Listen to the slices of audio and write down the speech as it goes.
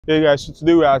Hey guys, so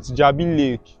today we're at Jabi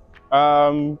Lake.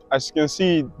 As you can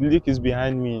see, the lake is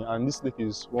behind me, and this lake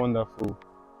is wonderful.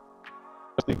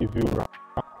 Just take a view around.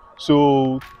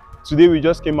 So today we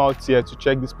just came out here to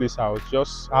check this place out.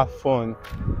 Just have fun.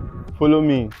 Follow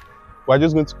me. We're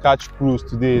just going to catch cruise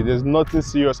today. There's nothing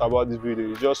serious about this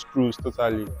video. It's just cruise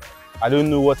totally. I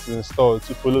don't know what's in store.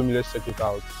 So follow me. Let's check it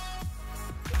out.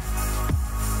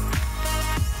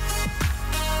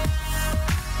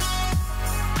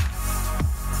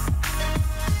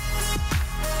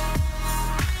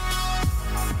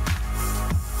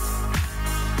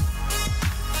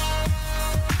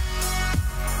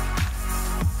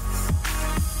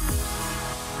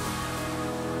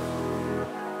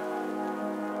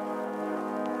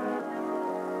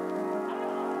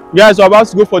 Guys, we're about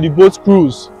to go for the boat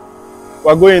cruise.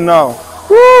 We're going now.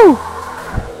 Woo!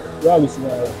 Where are we seeing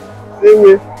now? Same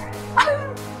way.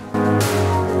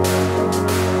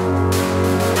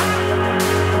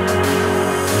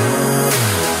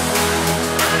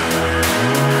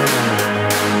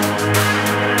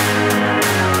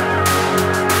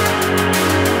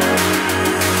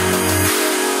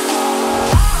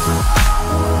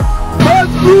 Boat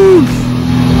cruise!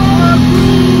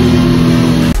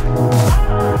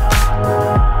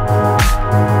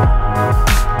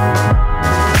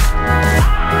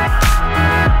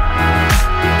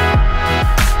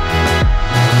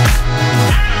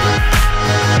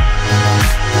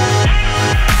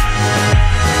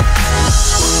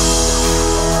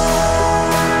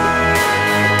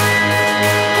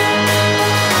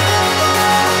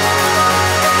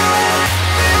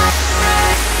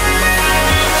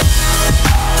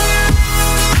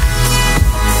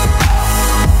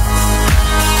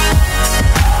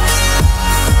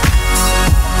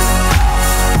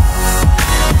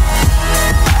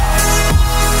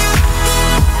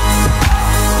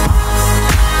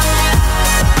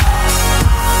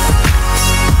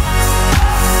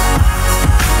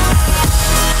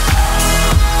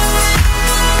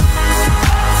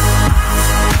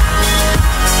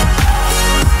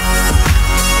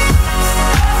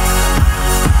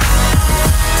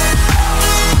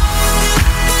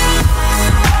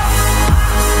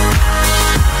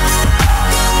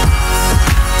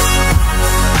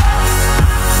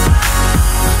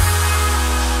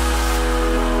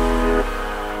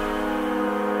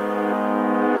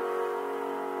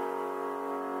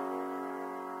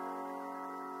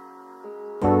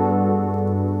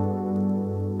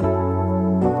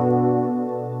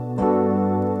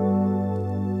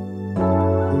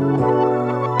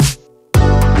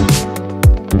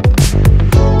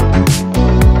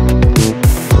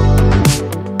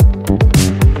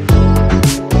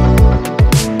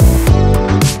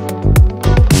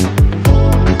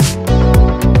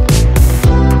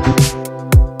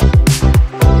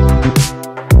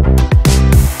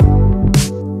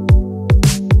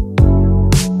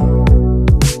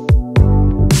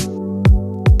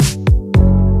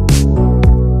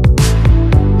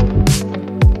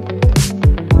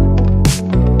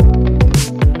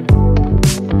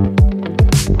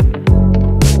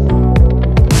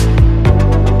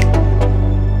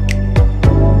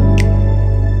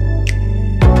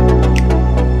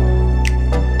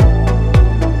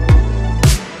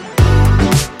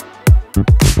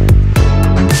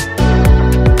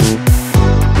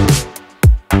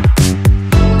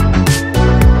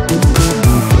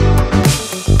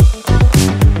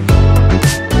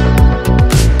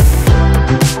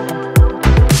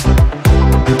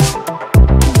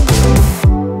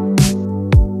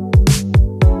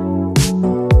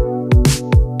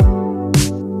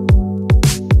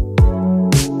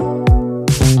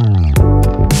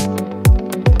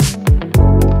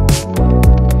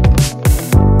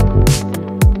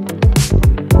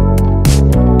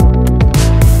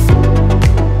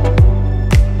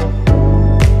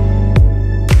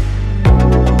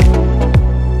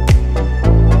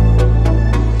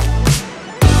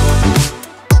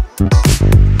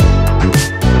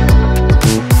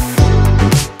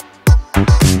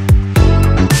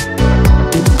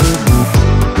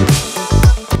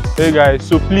 Hey guys,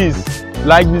 so please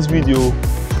like this video,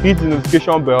 hit the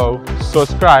notification bell,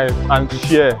 subscribe and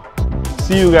share.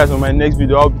 See you guys on my next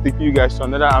video. I'll be taking you guys to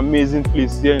another amazing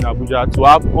place here in Abuja to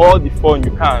have all the fun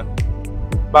you can.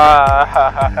 Bye.